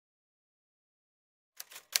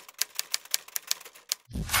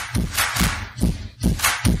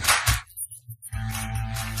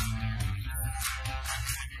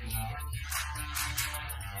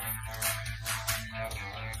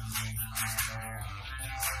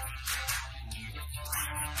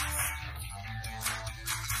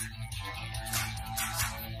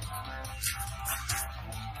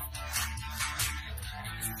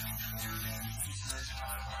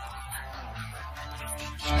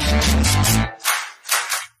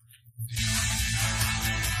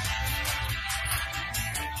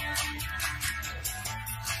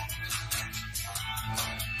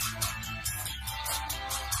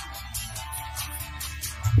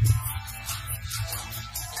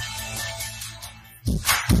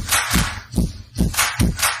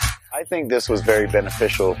I think this was very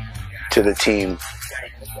beneficial to the team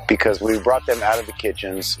because we brought them out of the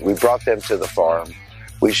kitchens, we brought them to the farm,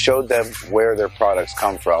 we showed them where their products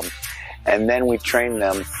come from, and then we trained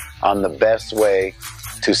them on the best way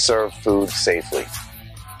to serve food safely.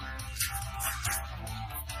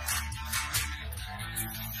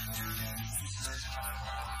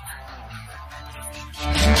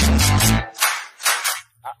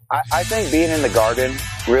 I think being in the garden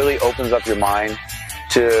really opens up your mind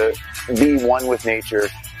to be one with nature,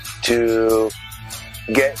 to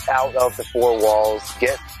get out of the four walls,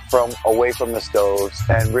 get away from the stoves,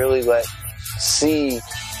 and really see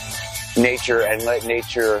nature and let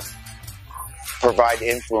nature provide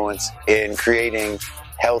influence in creating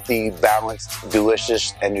healthy, balanced,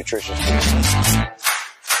 delicious, and nutritious food.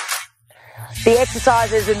 The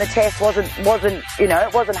exercises in the test wasn't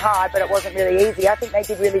it wasn't hard, but it wasn't really easy. I think they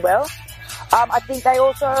did really well. I think they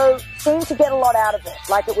also seemed to get a lot out of it.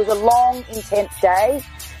 Like, it was a long, intense day.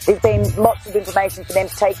 There's been lots of information for them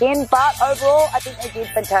to take in, but overall, I think they did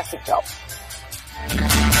a fantastic job.